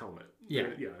his helmet. Yeah.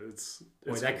 Yeah, it's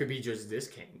or that could be just this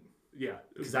Kang. Yeah.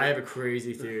 Because I have a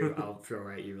crazy theory I'll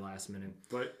throw at you last minute.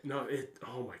 But no,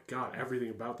 oh my god,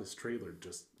 everything about this trailer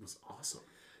just was awesome.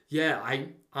 Yeah,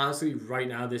 I honestly right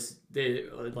now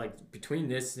between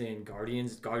this and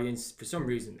Guardians for some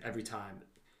reason every time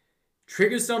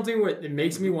triggers something where it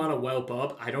makes me want to whelp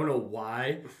up. I don't know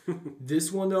why.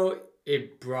 This one though,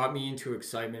 it brought me into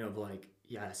excitement of like,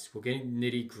 yes, we're getting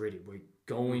nitty gritty. We're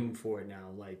going for it now.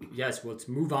 Like, yes, let's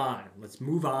move on. Let's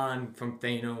move on from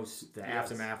Thanos, the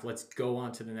aftermath. Let's go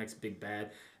on to the next big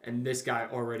bad. And this guy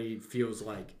already feels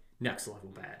like next level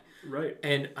bad. Right.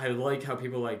 And I like how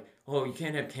people are like, oh, you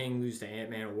can't have Kang lose to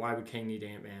Ant-Man, or why would Kang need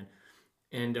Ant-Man?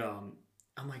 And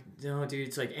I'm like, no, dude,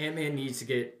 it's like Ant-Man needs to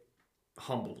get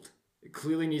humbled. It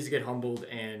clearly needs to get humbled,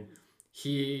 and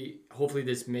hopefully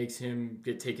this makes him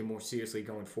get taken more seriously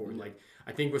going forward. Like,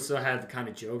 I think we'll still have the kind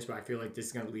of jokes, but I feel like this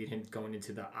is going to lead him going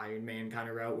into the Iron Man kind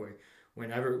of route, where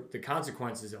whenever the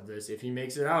consequences of this, if he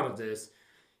makes it out of this,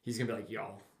 he's going to be like,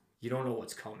 yo, you don't know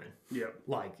what's coming. Yeah.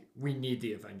 Like, we need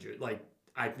the Avenger. Like,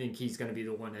 I think he's going to be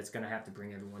the one that's going to have to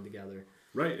bring everyone together.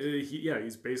 Right.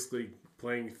 He's basically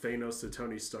playing Thanos to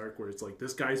Tony Stark, where it's like,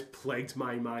 this guy's plagued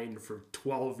my mind for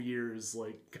 12 years,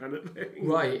 like, kind of thing.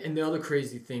 Right. And the other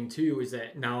crazy thing, too, is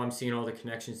that now I'm seeing all the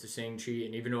connections to Shang-Chi,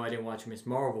 and even though I didn't watch Miss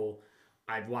Marvel,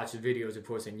 I've watched the videos, of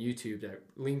course, on YouTube that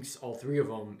links all three of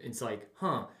them. It's like,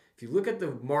 if you look at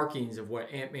the markings of what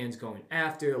Ant-Man's going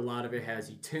after, a lot of it has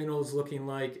Eternals looking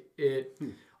like it.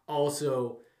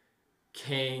 Also,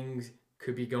 Kang's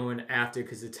could be going after,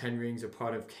 because the Ten Rings are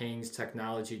part of Kang's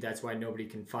technology. That's why nobody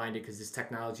can find it, because this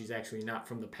technology is actually not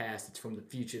from the past. It's from the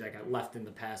future that got left in the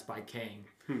past by Kang.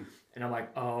 And I'm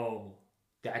like, oh,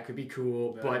 that could be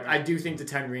cool. But I do think the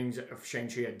Ten Rings of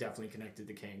Shang-Chi are definitely connected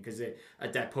to Kang, because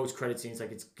at that post-credit scene, it's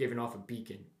like it's giving off a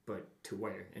beacon, but to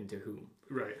where and to whom?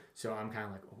 Right. So I'm kind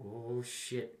of like, oh,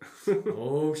 shit.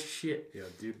 Oh, shit. Yeah,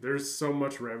 dude, there's so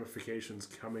much ramifications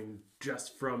coming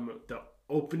just from the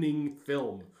opening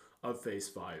film of Phase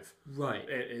 5. Right.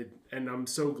 And I'm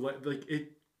so glad, like,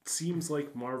 it seems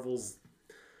like Marvel's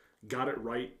got it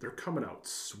right. They're coming out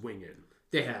swinging.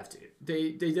 They have to.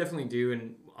 They definitely do,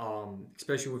 and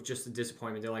especially with just the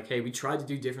disappointment. They're like, hey, we tried to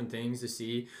do different things to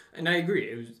see, and I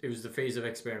agree. It was the phase of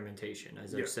experimentation,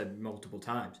 as I've said multiple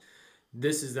times.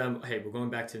 This is them, hey, we're going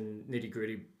back to nitty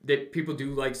gritty. People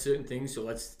do like certain things, so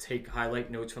let's highlight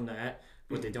notes from that,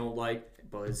 what they don't like,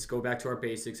 but let's go back to our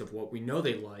basics of what we know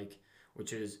they like,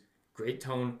 which is great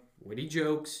tone, witty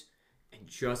jokes, and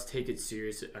just take it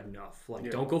serious enough.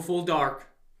 Like, don't go full dark.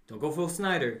 Don't go full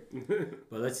Snyder.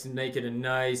 But let's make it a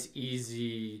nice,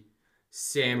 easy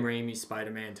Sam Raimi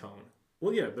Spider-Man tone.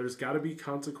 Well, yeah, there's got to be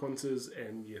consequences,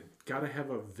 and you got to have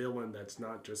a villain that's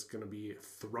not just going to be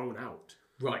thrown out.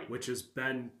 Right. Which has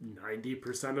been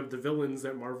 90% of the villains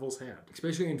that Marvel's had.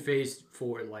 Especially in Phase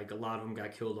 4, like, a lot of them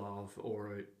got killed off,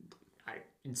 or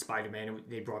in Spider-Man,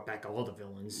 they brought back all the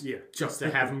villains. Yeah. Just to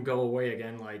have them go away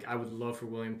again. Like, I would love for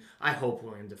I hope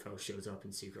William Dafoe shows up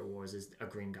in Secret Wars as a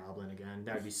Green Goblin again.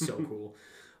 That would be so cool.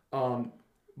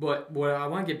 But what I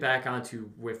want to get back onto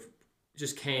with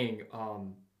just Kang,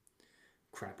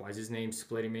 Crap, why is his name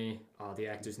splitting me? The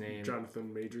actor's name.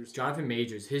 Jonathan Majors. Jonathan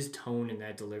Majors. His tone in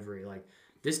that delivery, like,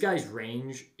 this guy's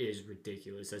range is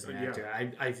ridiculous as an actor.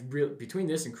 I between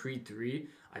this and Creed 3,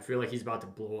 I feel like he's about to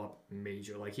blow up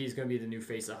major. Like, he's going to be the new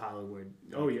face of Hollywood.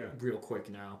 Real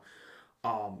quick now.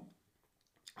 Oh,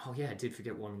 yeah, I did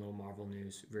forget one little Marvel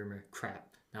news rumor. Crap.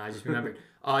 No, I just remembered.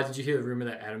 Did you hear the rumor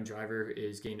that Adam Driver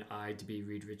is getting eyed to be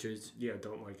Reed Richards? Yeah,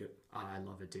 don't like it. I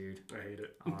love it, dude. I hate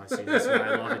it. See, that's why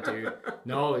I love it, dude.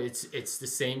 No, it's the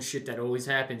same shit that always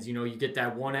happens. You know, you get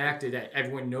that one actor that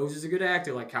everyone knows is a good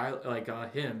actor, like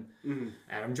him,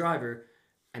 Adam Driver,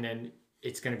 and then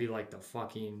it's gonna be like the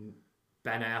fucking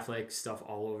Ben Affleck stuff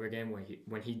all over again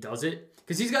when he does it,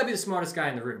 because he's gotta be the smartest guy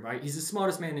in the room, right? He's the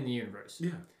smartest man in the universe.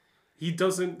 Yeah. He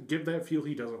doesn't give that feel.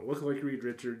 He doesn't look like Reed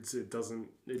Richards.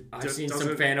 I've seen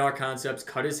some fan art concepts.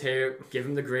 Cut his hair, give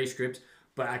him the gray strips.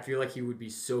 But I feel like he would be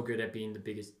so good at being the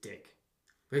biggest dick.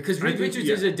 Because Reed Richards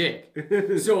is a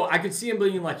dick. So I could see him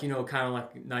being like, you know, kind of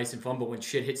like nice and fun. But when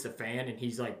shit hits the fan and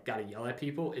he's like got to yell at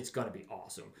people, it's gonna be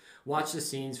awesome. Watch the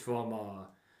scenes from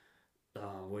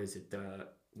what is it? The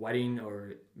wedding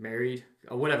or married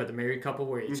or whatever, the married couple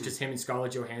where it's just him and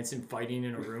Scarlett Johansson fighting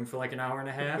in a room for like an hour and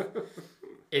a half.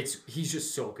 He's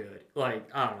just so good. Like,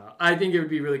 I don't know. I think it would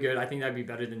be really good. I think that'd be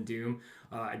better than Doom.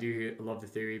 I do love the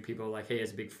theory. People are like, hey,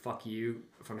 as a big fuck you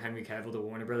from Henry Cavill to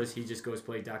Warner Brothers, he just goes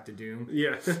play Dr. Doom.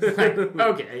 Yeah. Like,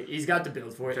 okay, he's got the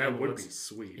build for it. That would be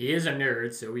sweet. He is a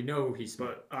nerd, so we know he's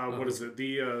smart. But what is it?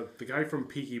 The guy from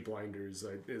Peaky Blinders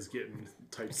is getting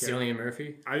typecast. Cillian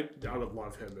Murphy? I would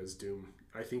love him as Doom.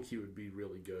 I think he would be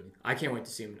really good. I can't wait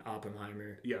to see him in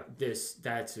Oppenheimer. Yeah.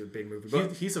 That's a big movie.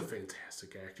 But he's a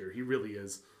fantastic actor. He really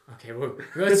is. Okay, well,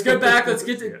 let's get back. Let's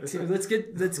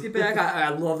get back. I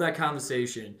love that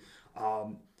conversation.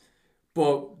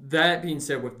 But that being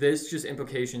said, with this, just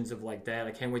implications of like that,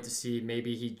 I can't wait to see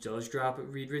maybe he does drop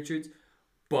Reed Richards.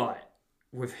 But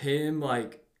with him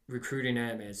like recruiting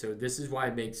Ant-Man, so this is why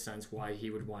it makes sense why he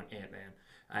would want Ant-Man.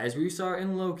 As we saw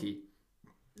in Loki,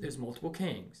 there's multiple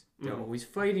kings. They're always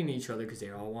fighting each other because they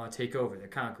all want to take over. They're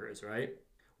conquerors, right?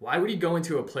 Why would he go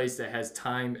into a place that has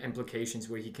time implications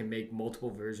where he can make multiple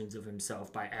versions of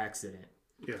himself by accident?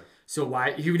 Yeah. So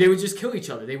they would just kill each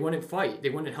other. They wouldn't fight. They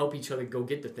wouldn't help each other go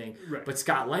get the thing. Right. But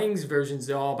Scott Lang's versions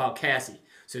are all about Cassie.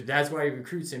 So that's why he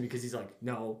recruits him, because he's like,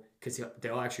 no, because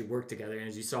they'll actually work together. And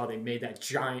as you saw, they made that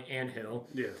giant anthill.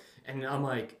 Yeah. And I'm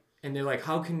like, and they're like,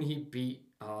 how can he beat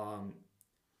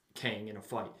Kang in a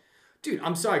fight? Dude,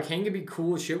 I'm sorry. Kang can be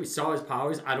cool as shit. We saw his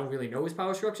powers. I don't really know his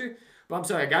power structure. But I'm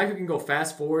sorry, a guy who can go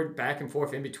fast forward, back and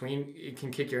forth in between, it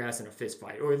can kick your ass in a fist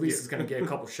fight. Or at least it's going to get a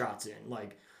couple shots in.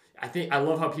 Like, I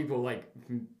love how people, like,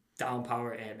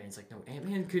 downpower Ant-Man. It's like, no,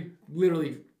 Ant-Man could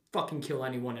literally fucking kill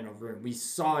anyone in a room. We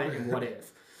saw it in What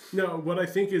If. No, what I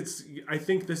think this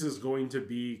is going to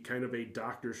be kind of a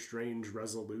Doctor Strange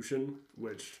resolution,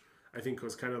 which I think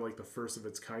was kind of like the first of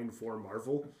its kind for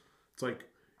Marvel. It's like,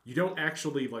 you don't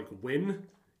actually, like, win.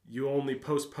 You only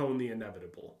postpone the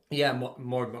inevitable. Yeah,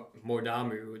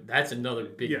 Mordamu. That's another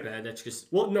big bad. That's just...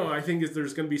 Well, no, I think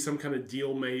there's going to be some kind of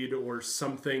deal made or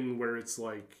something where it's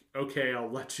like, okay, I'll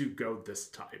let you go this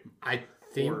time. I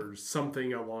think... Or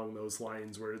something along those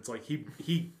lines where it's like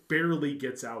he barely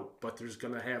gets out, but there's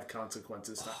going to have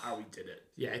consequences to how he did it.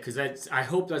 Yeah, because I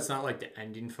hope that's not like the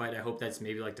ending fight. I hope that's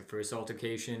maybe like the first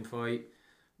altercation fight.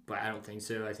 But I don't think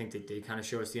so. I think they did kind of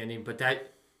show us the ending. But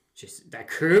that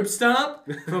curb stomp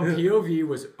from POV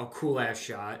was a cool ass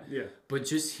shot. Yeah. But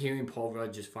just hearing Paul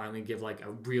Rudd just finally give like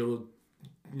a real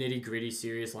nitty gritty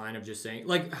serious line of just saying,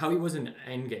 like how he was in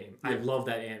Endgame. Yeah. I love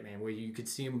that Ant-Man where you could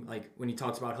see him like when he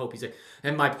talks about hope, he's like,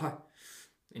 and my part,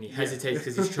 and he hesitates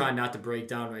because he's trying not to break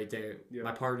down right there. Yeah.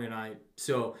 My partner and I.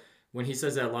 So when he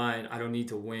says that line, I don't need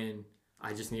to win.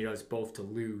 I just need us both to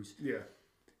lose. Yeah.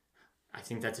 I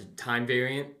think that's a time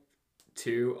variant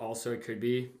too. Also, it could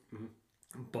be. Mm-hmm.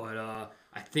 But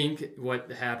I think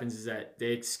what happens is that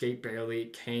they escape barely.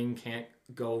 Kang can't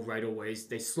go right away.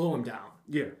 They slow him down.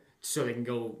 Yeah. So they can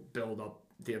go build up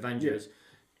the Avengers.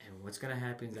 Yeah. And what's going to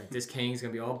happen is that this Kang's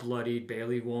going to be all bloodied,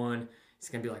 barely won. He's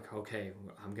going to be like, okay,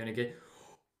 I'm going to get...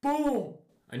 Boom!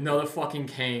 Another fucking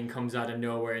Kang comes out of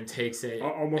nowhere and takes it.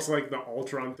 Almost like the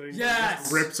Ultron thing. Yes!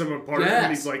 Just rips him apart and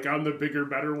he's like, I'm the bigger,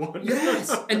 better one.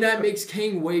 Yes! And that makes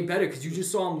Kang way better because you just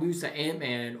saw him lose to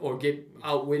Ant-Man or get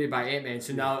outwitted by Ant-Man.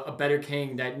 So now a better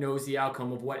Kang that knows the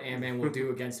outcome of what Ant-Man will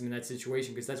do against him in that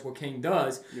situation, because that's what Kang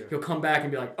does. Yeah. He'll come back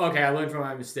and be like, okay, I learned from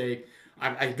my mistake.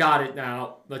 I got it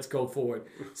now. Let's go forward.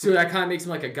 So that kind of makes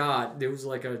him like a god. There was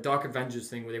like a Dark Avengers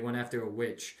thing where they went after a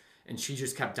witch and she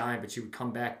just kept dying, but she would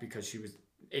come back because she was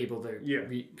able to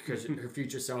because her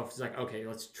future self is like, okay,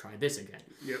 let's try this again.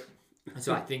 Yep.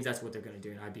 So I think that's what they're gonna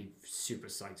do, and I'd be super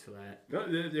psyched for that.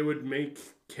 It would make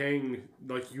Kang,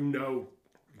 like,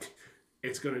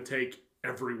 it's going to take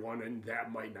everyone, and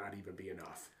that might not even be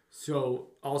enough. So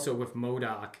also with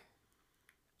MODOK,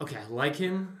 okay, I like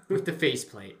him with the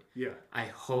faceplate. Yeah. I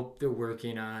hope they're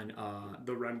working on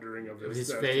the rendering of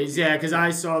his face. Yeah, because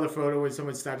I saw the photo when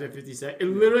someone snapped at 50 seconds.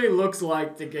 It literally looks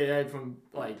like the guy from,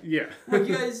 like... Yeah. Like,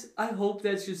 you guys, I hope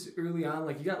that's just early on.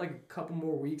 Like, you got, like, a couple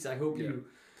more weeks. I hope you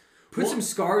put some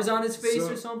scars on his face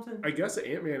or something. I guess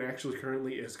Ant-Man actually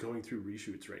currently is going through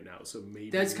reshoots right now, so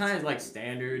maybe... That's kind of, like,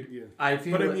 standard. Yeah. I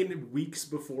mean, weeks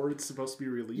before it's supposed to be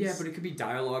released. Yeah, but it could be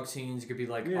dialogue scenes. It could be,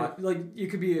 like... it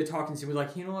could be a talking scene. We're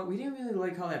like, you know what? We didn't really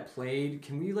like how that played.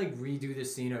 Can we, like, redo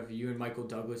this scene of you and Michael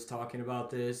Douglas talking about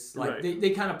this? Like,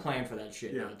 they kind of plan for that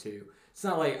shit now, too. It's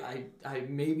not like I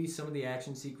maybe some of the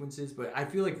action sequences, but I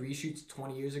feel like reshoots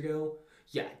 20 years ago,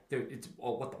 it's...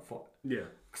 Oh, what the fuck? Yeah.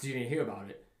 Because you didn't hear about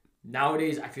it.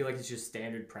 Nowadays, I feel like it's just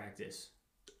standard practice.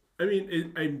 I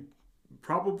mean, I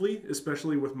probably,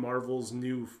 especially with Marvel's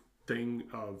new thing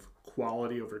of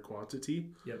quality over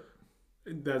quantity. Yep.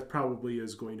 That probably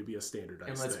is going to be a standardized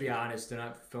And let's thing. be honest, they're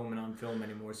not filming on film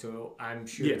anymore, so I'm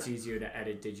sure it's easier to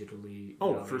edit digitally.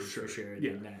 For sure.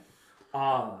 Than that.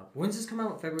 When's this come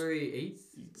out? February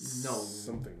 8th? No.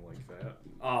 Something like that.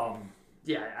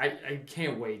 Yeah, I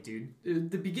can't wait, dude.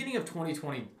 The beginning of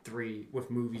 2023 with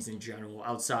movies in general,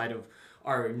 outside of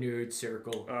our nerd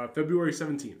circle. February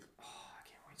 17th. Oh, I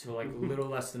can't wait. So, like, a little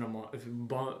less than a month.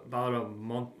 About a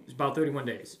month. It's about 31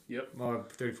 days. Yep.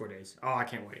 34 days. Oh, I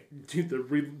can't wait. Dude,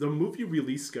 the movie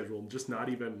release schedule, just not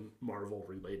even Marvel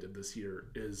related this year,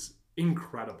 is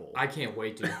incredible. I can't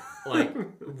wait, dude. Like,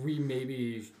 we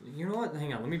maybe... You know what?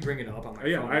 Hang on. Let me bring it up on my phone.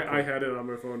 Yeah, I had it on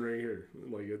my phone right here.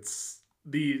 Like, it's...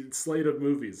 The slate of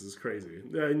movies is crazy.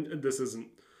 And this isn't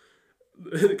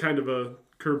kind of a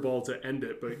curveball to end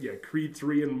it, but yeah, Creed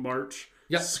 3 in March,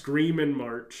 Scream in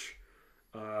March,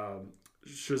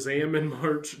 Shazam in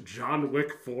March, John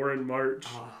Wick 4 in March,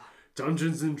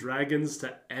 Dungeons and Dragons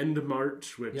to end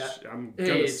March, which I'm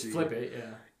gonna see. Flip it,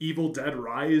 yeah. Evil Dead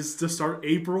Rise to start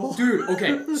April. Dude,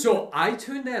 okay, so I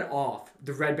turned that off,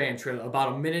 the Red Band trailer,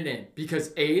 about a minute in,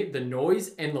 because the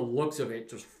noise and the looks of it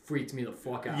just freaked me the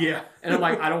fuck out. Yeah. And I'm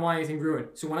like, I don't want anything ruined.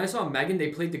 So when I saw Megan, they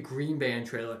played the Green Band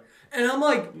trailer. And I'm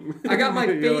like, I got my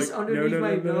face like,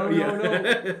 underneath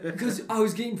no. Because I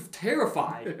was getting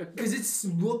terrified. Because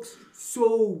it looks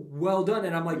so well done.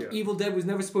 And I'm like, Evil Dead was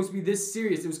never supposed to be this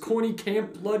serious. It was corny,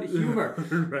 camp, blood, humor.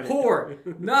 Right. Horror.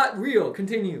 Not real.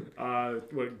 Continue.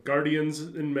 Guardians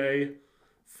in May.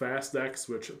 Fast X,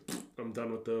 which I'm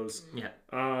done with those. Yeah.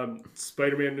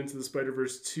 Spider-Man Into the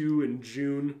Spider-Verse 2 in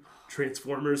June.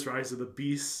 Transformers Rise of the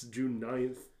Beasts, June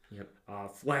 9th. Yep.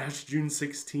 Flash, June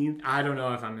 16th. I don't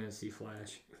know if I'm going to see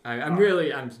Flash. I'm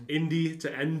Indy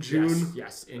to end June.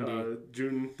 Yes, Indy.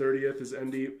 June 30th is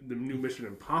Indy. The new Mission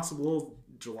Impossible,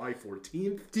 July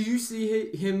 14th. Did you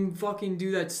see him fucking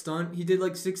do that stunt he did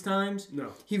like 6 times?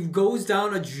 No. He goes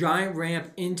down a giant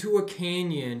ramp into a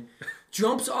canyon,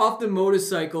 jumps off the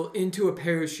motorcycle into a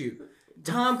parachute.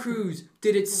 Tom Cruise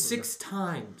did it 6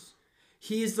 times.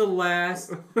 He is the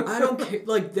last. I don't care.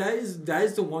 Like, that is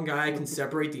the one guy I can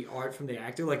separate the art from the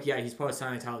actor. Like, yeah, he's part of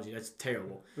Scientology. That's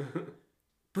terrible.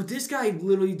 But this guy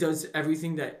literally does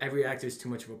everything that every actor is too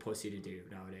much of a pussy to do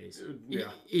nowadays. Yeah.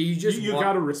 You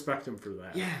gotta respect him for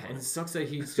that. Yeah, and it sucks that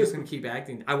he's just going to keep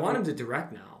acting. I want him to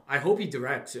direct now. I hope he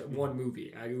directs one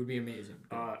movie. It would be amazing.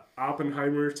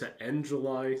 Oppenheimer to end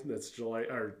July. That's July,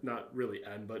 or not really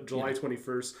end, but July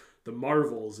 21st. The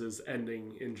Marvels is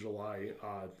ending in July.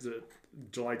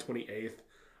 July 28th.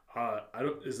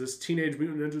 Is this Teenage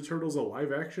Mutant Ninja Turtles a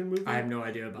live action movie? I have no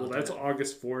idea about that. Well, that's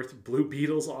August 4th. Blue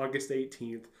Beetles August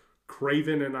 18th.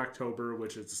 Craven in October,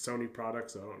 which is a Sony product,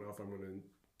 so I don't know if I'm going to...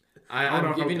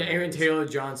 I'm giving Aaron Taylor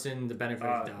Johnson the benefit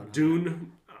of the doubt.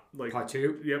 Dune. Part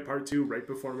 2? Yeah, part 2, right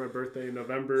before my birthday in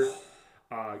November.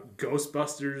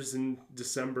 Ghostbusters in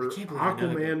December.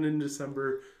 Aquaman in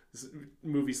December. This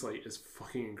movie slate is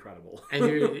fucking incredible.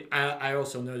 And I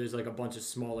also know there's like a bunch of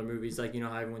smaller movies, like, you know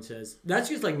how everyone says that's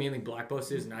just like mainly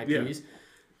blockbusters and IPs.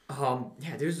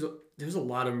 Yeah, there's a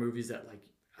lot of movies that like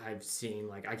I've seen.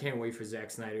 Like, I can't wait for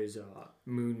Zack Snyder's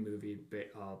Moon movie,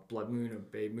 Blood Moon or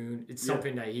Babe Moon. It's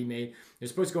something that he made. They're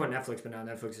supposed to go on Netflix, but now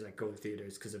Netflix is like, go to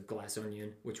theaters because of Glass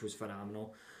Onion, which was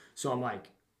phenomenal. So I'm like,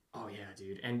 oh yeah,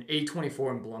 dude. And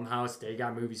A24 and Blumhouse, they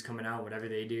got movies coming out. Whatever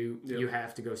they do, you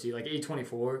have to go see. Like,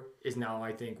 A24 is now,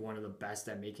 I think, one of the best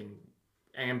at making,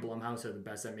 and Blumhouse are the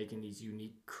best at making these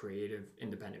unique, creative,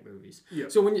 independent movies. Yeah.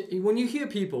 So when you hear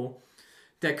people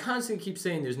that constantly keep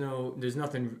saying there's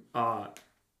nothing out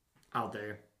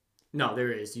there, No,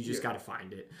 there is. You just got to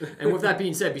find it. And with that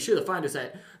being said, be sure to find us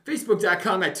at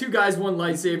facebook.com at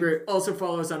 2guys1lightsaber. Also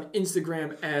follow us on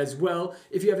Instagram as well.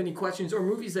 If you have any questions or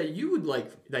movies that you would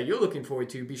like, that you're looking forward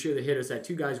to, be sure to hit us at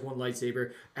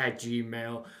 2guys1lightsaber at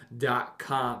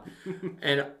gmail.com.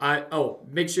 And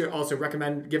make sure also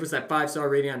give us that 5-star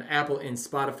rating on Apple and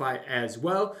Spotify as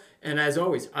well. And as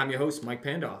always, I'm your host, Mike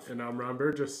Pandoff. And I'm Ron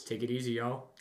Burgess. Take it easy, y'all.